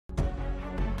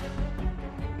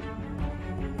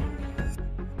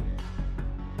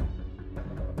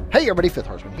Hey everybody, Fifth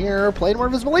Horseman here, playing more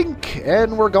Invisible Link,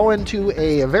 and we're going to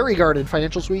a very guarded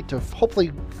financial suite to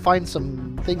hopefully find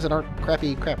some things that aren't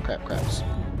crappy craps.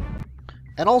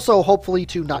 And also, hopefully,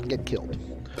 to not get killed.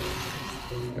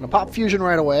 Gonna pop fusion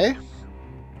right away.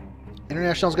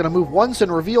 Internationale's gonna move once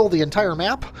and reveal the entire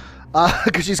map,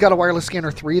 because she's got a wireless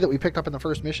scanner 3 that we picked up in the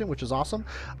first mission, which is awesome.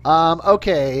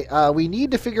 We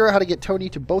need to figure out how to get Tony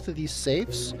to both of these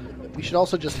safes. We should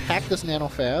also just hack this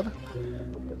nanofab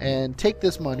and take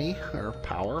this money, or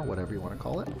power, whatever you want to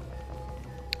call it.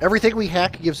 Everything we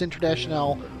hack gives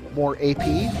Internationale more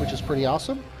AP, which is pretty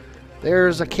awesome.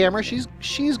 There's a camera. She's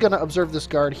going to observe this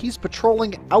guard. He's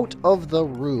patrolling out of the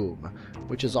room,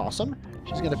 which is awesome.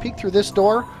 She's going to peek through this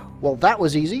door. Well, that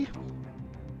was easy.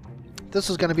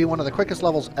 This is going to be one of the quickest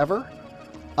levels ever.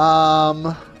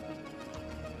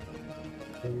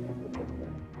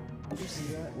 Did you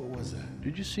see that? What was that?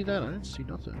 Did you see that? I didn't see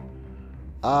nothing.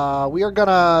 We are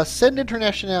gonna send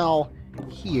Internationale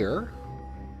here.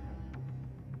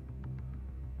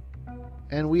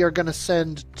 And we are gonna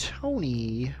send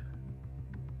Tony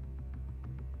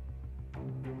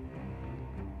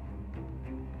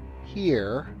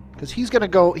here. Because he's gonna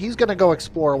go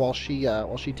explore while she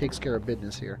takes care of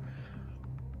business here.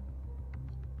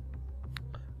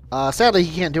 Sadly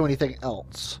he can't do anything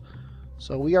else.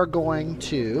 So we are going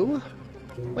to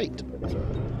wait.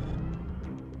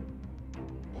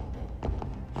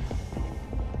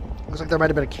 Looks like there might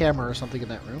have been a camera or something in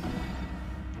that room.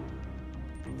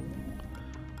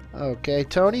 Okay,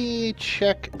 Tony,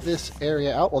 check this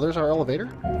area out. Well, there's our elevator.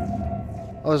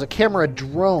 Oh, there's a camera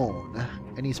drone.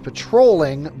 And he's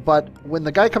patrolling, but when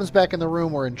the guy comes back in the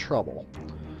room, we're in trouble.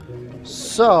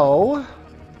 So...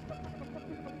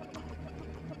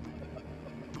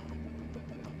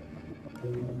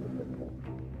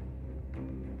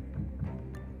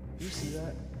 you see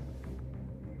that?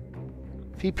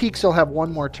 If he peeks, he'll have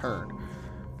one more turn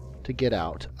to get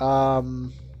out. Yeah,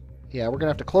 we're going to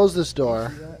have to close this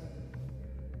door.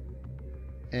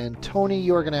 And Tony,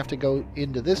 you're going to have to go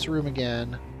into this room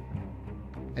again.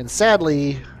 And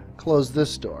sadly, close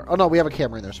this door. Oh no, we have a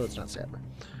camera in there, so it's not sadly.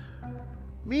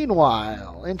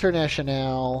 Meanwhile,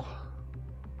 Internationale,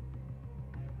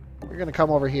 you're going to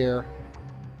come over here.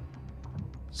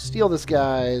 Steal this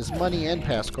guy's money and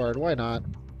pass card. Why not?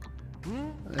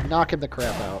 And knock him the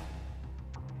crap out.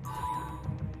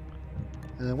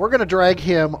 And then we're going to drag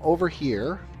him over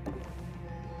here.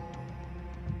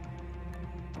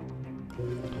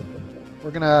 We're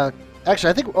going to...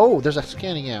 Actually, I think... Oh, there's a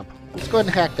scanning amp. Let's go ahead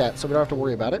and hack that so we don't have to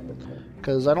worry about it.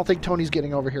 Because I don't think Tony's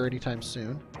getting over here anytime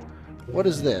soon. What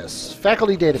is this?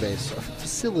 Faculty database. A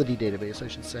facility database, I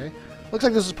should say. Looks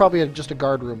like this is probably just a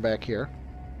guard room back here.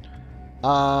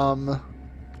 But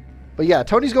yeah,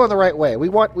 Tony's going the right way. We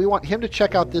want him to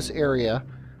check out this area,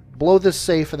 blow this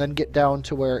safe, and then get down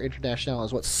to where Internationale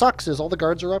is. What sucks is all the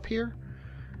guards are up here,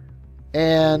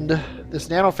 and this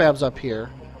nanofab's up here,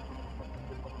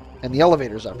 and the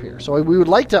elevator's up here. So we would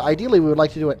like to, ideally, we would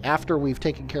like to do it after we've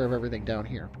taken care of everything down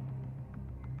here.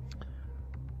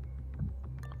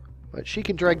 But she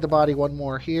can drag the body one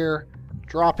more here,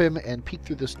 drop him, and peek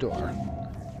through this door.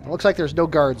 It looks like there's no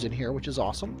guards in here, which is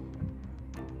awesome.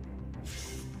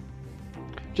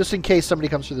 Just in case somebody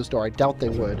comes through this door. I doubt they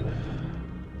would.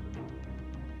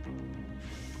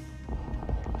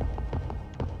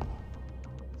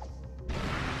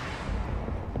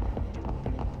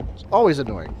 It's always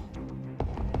annoying.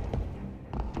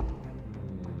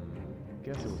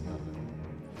 Guess it was nothing.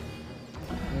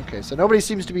 Okay, so nobody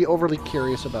seems to be overly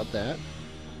curious about that.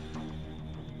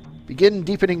 Begin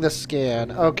deepening the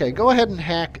scan. Okay, go ahead and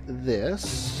hack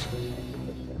this.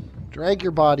 Drag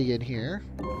your body in here.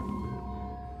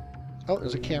 Oh,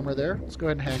 there's a camera there. Let's go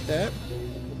ahead and hack that.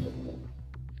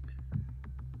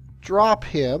 Drop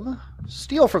him.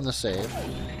 Steal from the safe.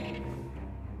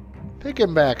 Pick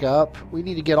him back up. We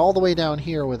need to get all the way down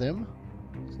here with him.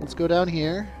 So let's go down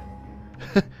here.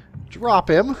 Drop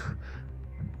him.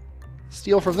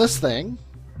 Steal from this thing.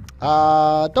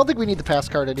 Don't think we need the pass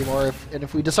card anymore.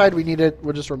 If we decide we need it,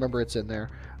 we'll just remember it's in there.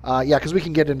 Yeah, because we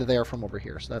can get into there from over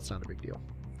here, so that's not a big deal.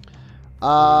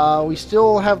 We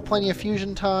still have plenty of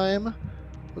fusion time.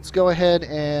 Let's go ahead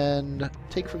and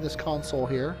take from this console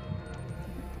here.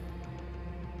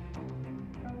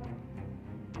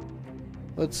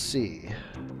 Let's see.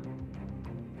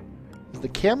 Is the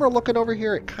camera looking over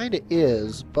here? It kind of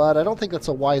is, but I don't think that's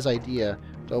a wise idea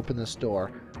to open this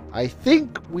door. I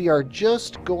think we are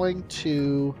just going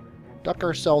to duck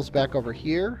ourselves back over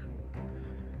here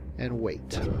and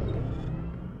wait.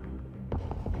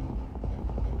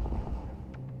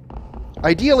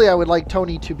 Ideally, I would like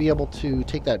Tony to be able to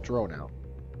take that drone out.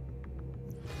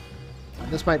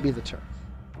 This might be the turn.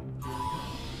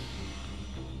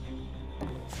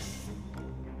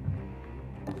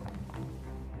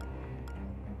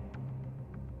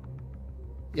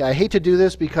 Yeah, I hate to do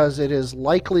this because it is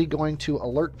likely going to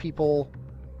alert people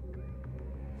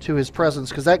to his presence,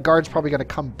 because that guard's probably going to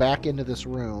come back into this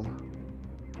room.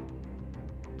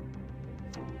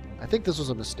 I think this was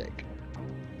a mistake.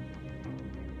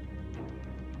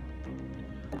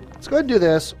 Let's go ahead and do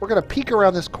this. We're going to peek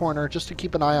around this corner just to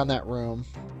keep an eye on that room.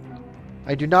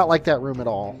 I do not like that room at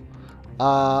all.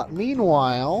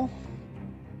 Meanwhile,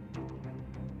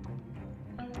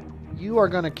 you are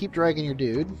going to keep dragging your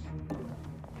dude.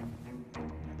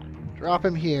 Drop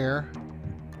him here.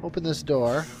 Open this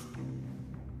door.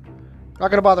 Not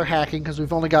going to bother hacking because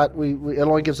we've only got... it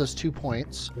only gives us 2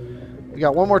 points. We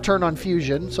got one more turn on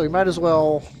fusion, so we might as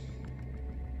well...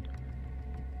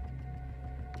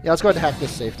 Yeah, let's go ahead and hack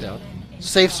this safe down.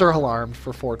 Safes are alarmed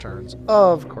for 4 turns.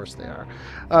 Of course they are.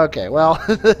 Okay, well,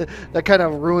 that kind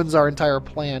of ruins our entire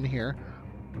plan here.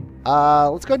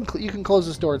 Let's go ahead and... you can close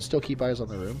this door and still keep eyes on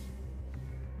the room.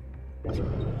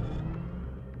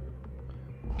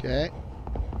 Okay.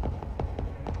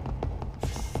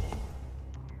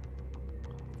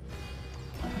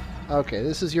 Okay,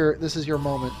 this is your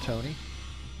moment, Tony.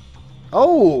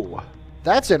 Oh,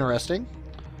 that's interesting.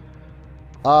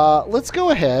 Let's go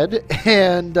ahead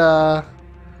and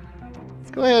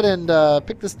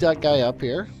pick this guy up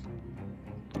here.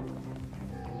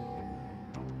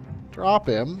 Drop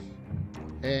him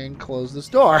and close this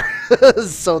door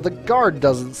so the guard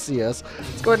doesn't see us.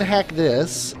 Let's go ahead and hack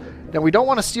this. Now, we don't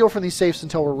want to steal from these safes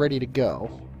until we're ready to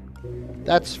go.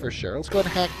 That's for sure. Let's go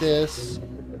ahead and hack this.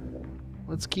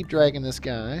 Let's keep dragging this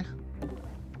guy.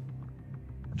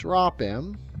 Drop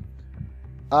him.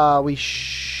 We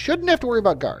shouldn't have to worry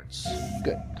about guards.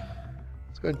 Good.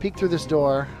 Let's go ahead and peek through this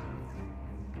door.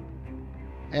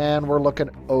 And we're looking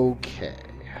okay.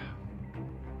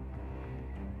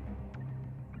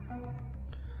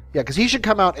 Yeah, because he should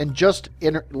come out and just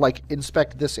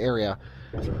inspect this area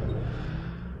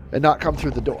and not come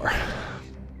through the door.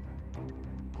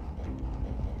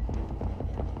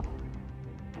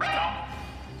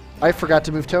 I forgot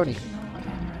to move Tony.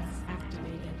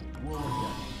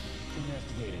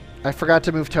 I forgot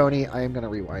to move Tony. I am going to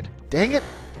rewind. Dang it.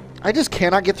 I just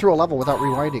cannot get through a level without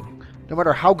rewinding. No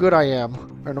matter how good I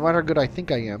am, or no matter how good I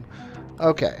think I am.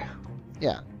 Okay.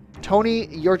 Yeah. Tony,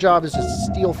 your job is to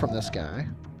steal from this guy.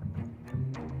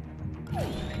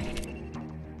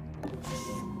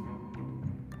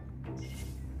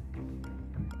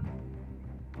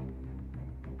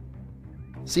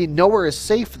 See, nowhere is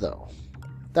safe, though.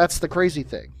 That's the crazy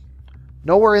thing.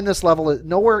 Nowhere in this level,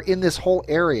 nowhere in this whole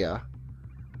area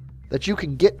that you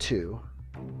can get to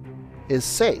is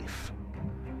safe.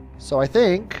 So I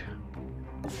think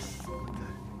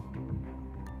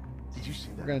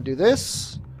we're going to do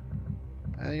this,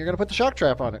 and you're going to put the shock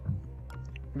trap on it.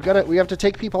 We have to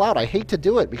take people out. I hate to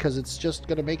do it because it's just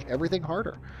going to make everything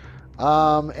harder.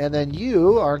 And then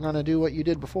you are going to do what you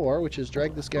did before, which is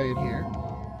drag this guy in here.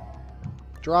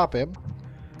 Drop him.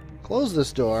 Close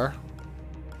this door.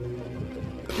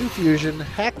 Do fusion.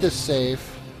 Hack this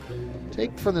safe.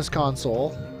 Take from this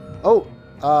console. Oh,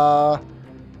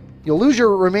 you'll lose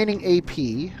your remaining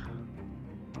AP,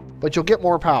 but you'll get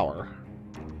more power.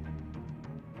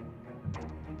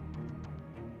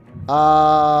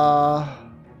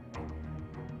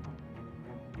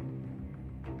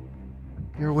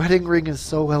 Your wedding ring is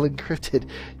so well encrypted.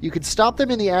 You could stop them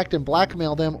in the act and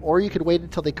blackmail them, or you could wait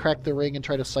until they crack the ring and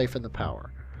try to siphon the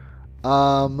power.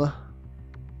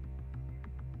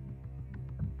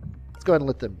 Let's go ahead and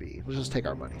let them be. We'll just take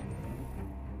our money.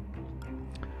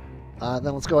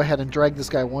 Then let's go ahead and drag this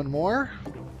guy one more.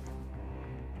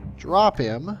 Drop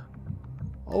him.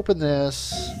 Open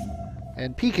this.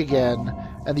 And peek again.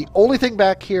 And the only thing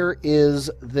back here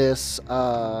is this,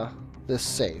 this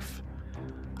safe.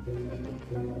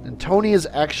 And Tony is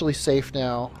actually safe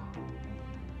now.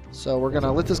 So we're going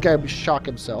to let this guy shock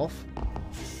himself.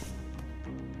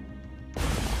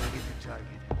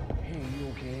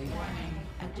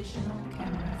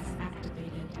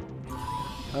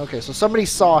 Okay, so somebody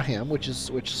saw him, which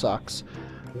sucks.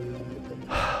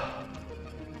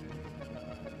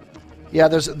 Yeah,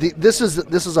 this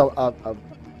is a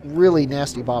really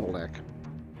nasty bottleneck.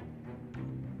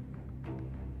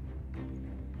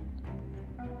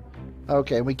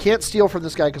 Okay, we can't steal from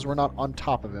this guy because we're not on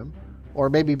top of him, or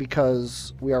maybe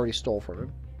because we already stole from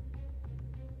him.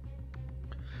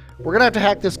 We're gonna have to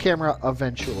hack this camera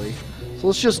eventually, so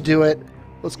let's just do it.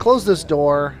 Let's close this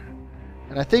door.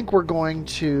 And I think we're going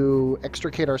to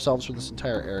extricate ourselves from this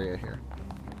entire area here.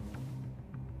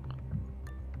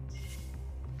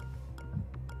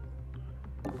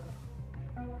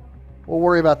 We'll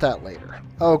worry about that later.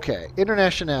 Okay,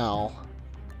 Internationale.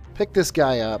 Pick this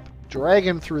guy up. Drag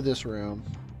him through this room.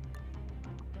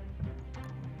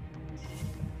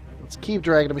 Let's keep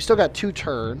dragging him. We still got 2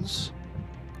 turns.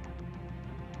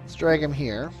 Let's drag him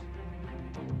here.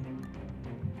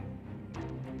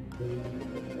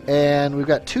 And we've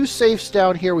got 2 safes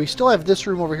down here. We still have this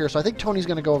room over here, so I think Tony's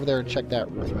going to go over there and check that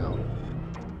room out.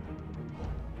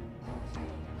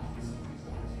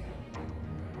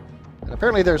 And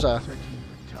apparently there's a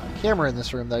camera in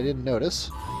this room that I didn't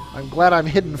notice. I'm glad I'm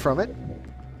hidden from it.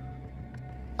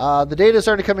 The data's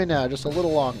starting to come in now, just a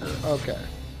little longer. Okay.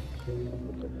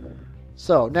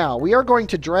 So, now, we are going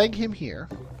to drag him here.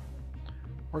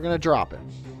 We're going to drop him.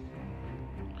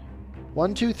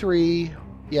 1, 2, 3.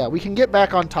 Yeah, we can get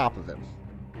back on top of him,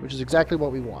 which is exactly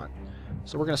what we want.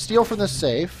 So we're going to steal from this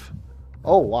safe.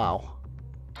 Oh, wow.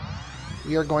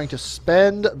 We are going to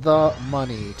spend the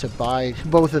money to buy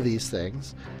both of these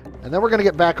things. And then we're going to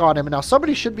get back on him. And now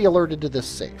somebody should be alerted to this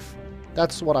safe.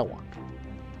 That's what I want.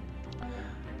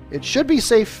 It should be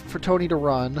safe for Tony to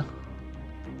run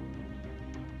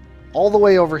all the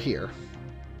way over here.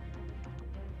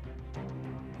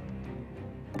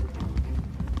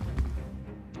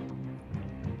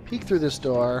 Peek through this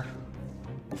door.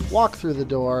 Walk through the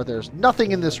door. There's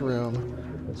nothing in this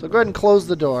room. So go ahead and close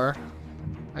the door.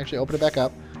 Actually, open it back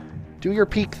up. Do your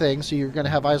peek thing, so you're going to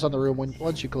have eyes on the room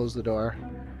once you close the door.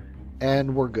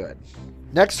 And we're good.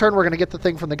 Next turn, we're going to get the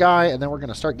thing from the guy, and then we're going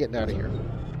to start getting out of here.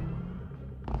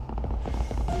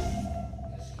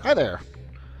 Hi there.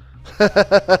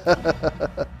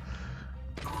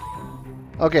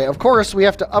 Okay, of course, we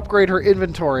have to upgrade her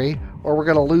inventory, or we're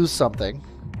going to lose something,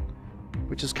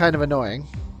 which is kind of annoying.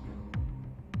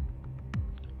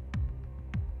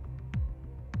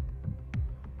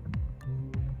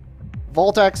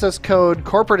 Vault access code,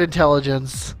 corporate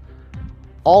intelligence.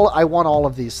 I want all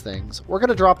of these things. We're going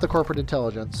to drop the corporate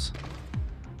intelligence.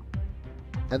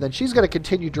 And then she's going to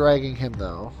continue dragging him,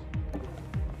 though.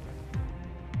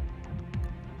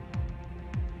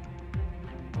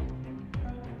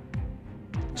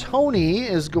 Tony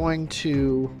is going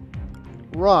to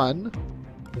run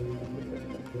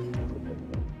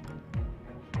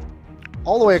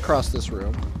all the way across this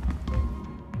room.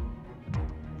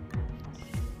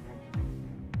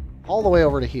 All the way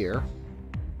over to here.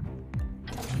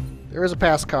 There is a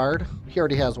pass card. He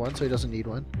already has one, so he doesn't need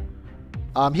one.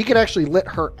 He could actually let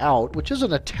her out, which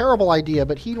isn't a terrible idea,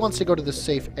 but he wants to go to the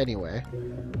safe anyway.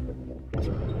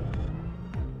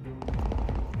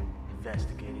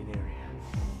 Investigating area.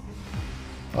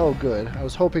 Oh, good. I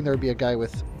was hoping there'd be a guy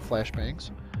with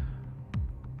flashbangs.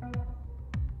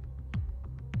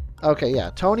 Okay,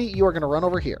 yeah. Tony, you are going to run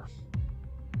over here.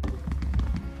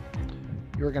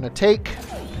 You are going to take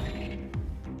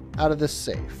out of this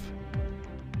safe.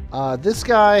 This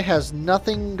guy has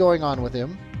nothing going on with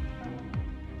him.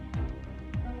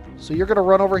 So you're going to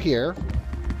run over here.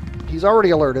 He's already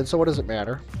alerted, so what does it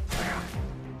matter?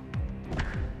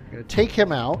 You're going to take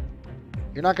him out.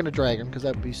 You're not going to drag him, because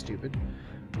that would be stupid.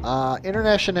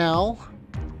 Internationale.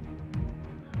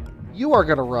 You are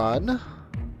going to run.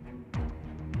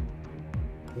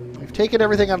 We've taken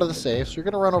everything out of the safe, so you're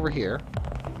going to run over here.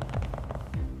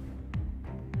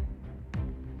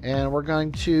 And we're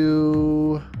going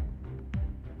to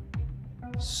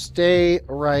stay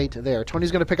right there.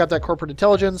 Tony's going to pick up that corporate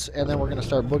intelligence, and then we're going to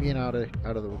start boogieing out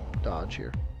of the dodge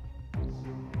here.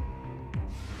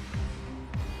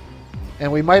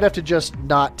 And we might have to just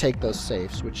not take those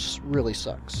safes, which really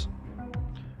sucks.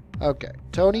 Okay,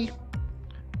 Tony,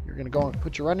 you're going to go and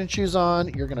put your running shoes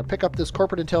on. You're going to pick up this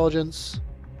corporate intelligence.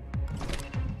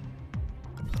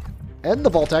 And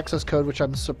the vault access code, which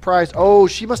I'm surprised. Oh,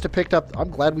 she must have picked up. I'm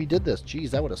glad we did this.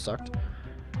 Jeez, that would have sucked.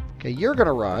 Okay, you're going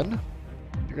to run.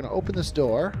 You're going to open this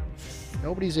door.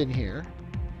 Nobody's in here.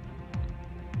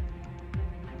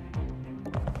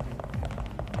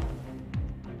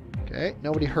 Okay,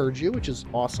 nobody heard you, which is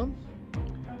awesome.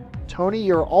 Tony,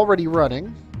 you're already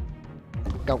running.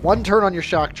 Got one turn on your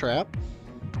shock trap.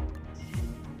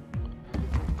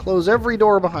 Close every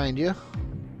door behind you.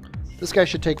 This guy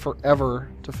should take forever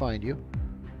to find you.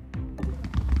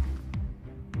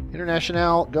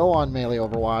 Internationale, go on melee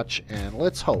Overwatch, and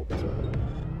let's hope.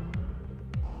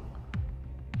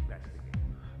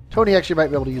 Tony actually might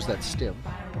be able to use that stim.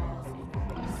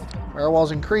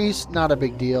 Firewalls increased, not a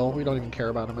big deal. We don't even care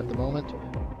about him at the moment.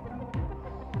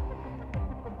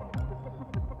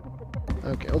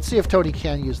 Okay, let's see if Tony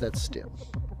can use that stim.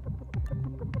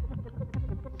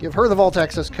 Give her the vault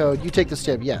access code. You take the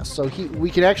stim. Yes. So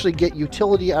we can actually get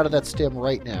utility out of that stim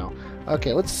right now.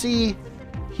 Okay, let's see.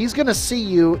 He's going to see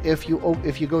you if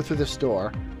you go through this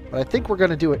door. But I think we're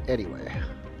going to do it anyway.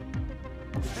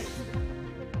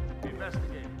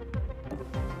 Investigate.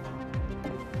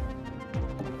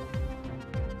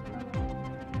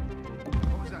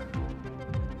 What was that?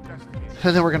 That's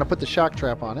And then we're going to put the shock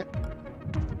trap on it.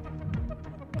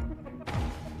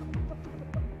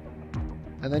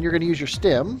 And then you're going to use your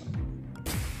stim.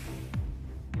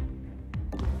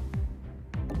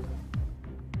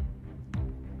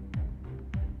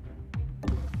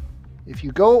 If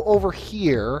you go over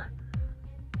here,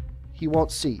 he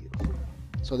won't see you.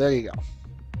 So there you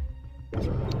go.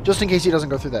 Just in case he doesn't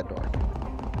go through that door.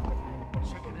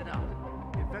 Checking it out.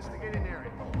 Investigating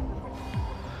area.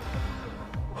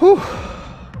 Whew.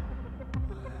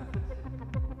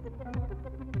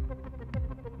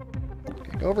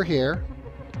 Okay, go over here.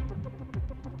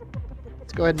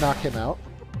 Let's go ahead and knock him out.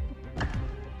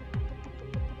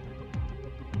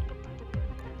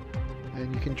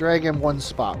 And you can drag him one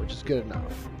spot, which is good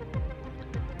enough.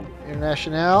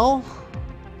 Internationale.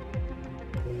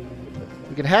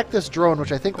 We can hack this drone,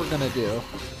 which I think we're going to do.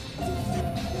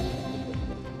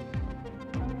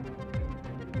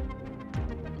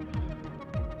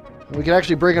 And we can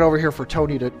actually bring it over here for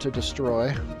Tony to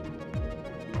destroy.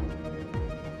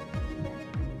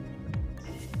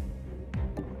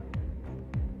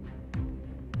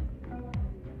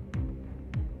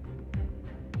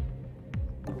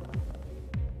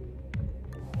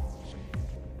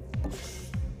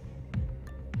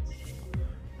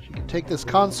 Take this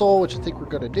console, which I think we're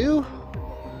going to do.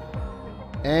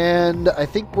 And I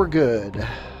think we're good.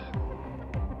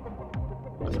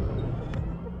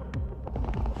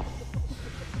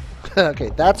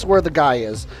 Okay, that's where the guy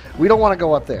is. We don't want to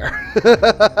go up there.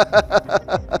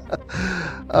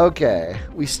 Okay,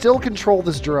 we still control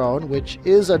this drone, which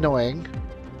is annoying.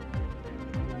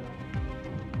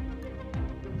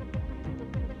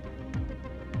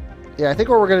 Yeah, I think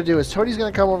what we're going to do is Tony's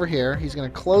going to come over here. He's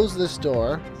going to close this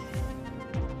door.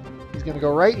 He's going to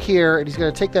go right here, and he's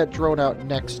going to take that drone out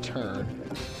next turn.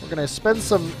 We're going to spend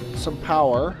some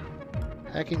power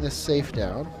hacking this safe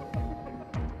down.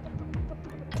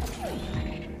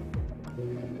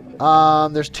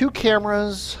 There's 2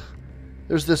 cameras.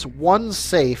 There's this one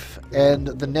safe, and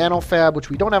the nanofab, which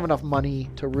we don't have enough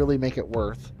money to really make it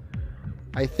worth.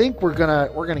 I think we're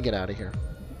gonna get out of here.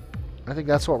 I think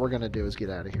that's what we're gonna do, is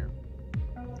get out of here.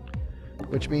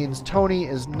 Which means Tony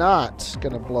is not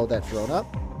gonna blow that drone up.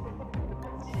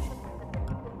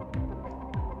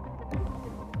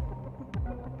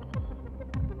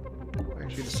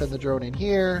 Actually, to send the drone in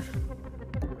here.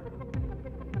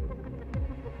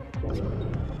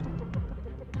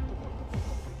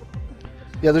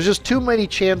 Yeah, there's just too many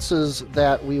chances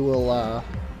that we will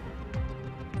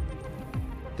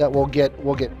that we'll get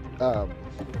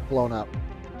blown up.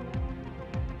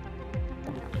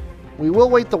 We will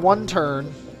wait the one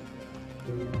turn.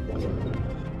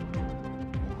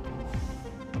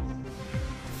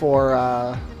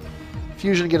 For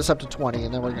fusion to get us up to 20,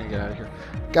 and then we're gonna get out of here.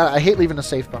 God, I hate leaving a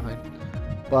safe behind,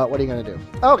 but what are you gonna do?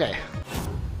 Okay,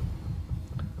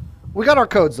 we got our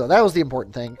codes though. That was the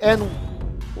important thing, and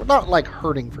we're not like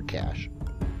hurting for cash.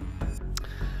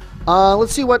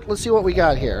 Let's see what we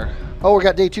got here. Oh, we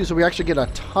got day 2, so we actually get a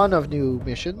ton of new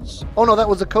missions. Oh no, that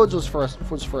was the codes was for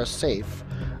a safe.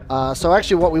 So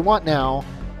actually, what we want now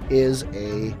is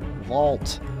a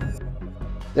vault.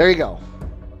 There you go.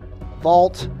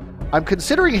 Vault. I'm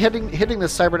considering hitting the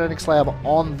cybernetics lab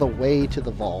on the way to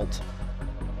the vault.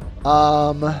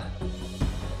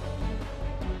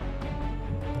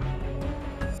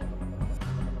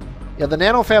 Yeah, the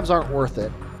nanofabs aren't worth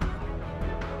it.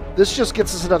 This just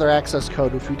gets us another access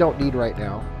code, which we don't need right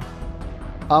now.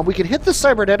 We can hit the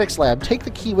cybernetics lab, take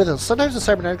the key with us. Sometimes the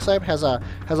cybernetics lab has a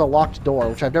locked door,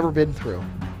 which I've never been through.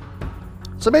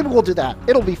 So maybe we'll do that.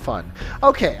 It'll be fun.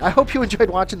 Okay, I hope you enjoyed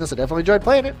watching this. I definitely enjoyed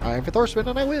playing it. I'm Fifth Horseman,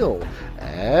 and I will,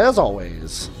 as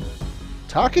always,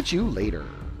 talk at you later.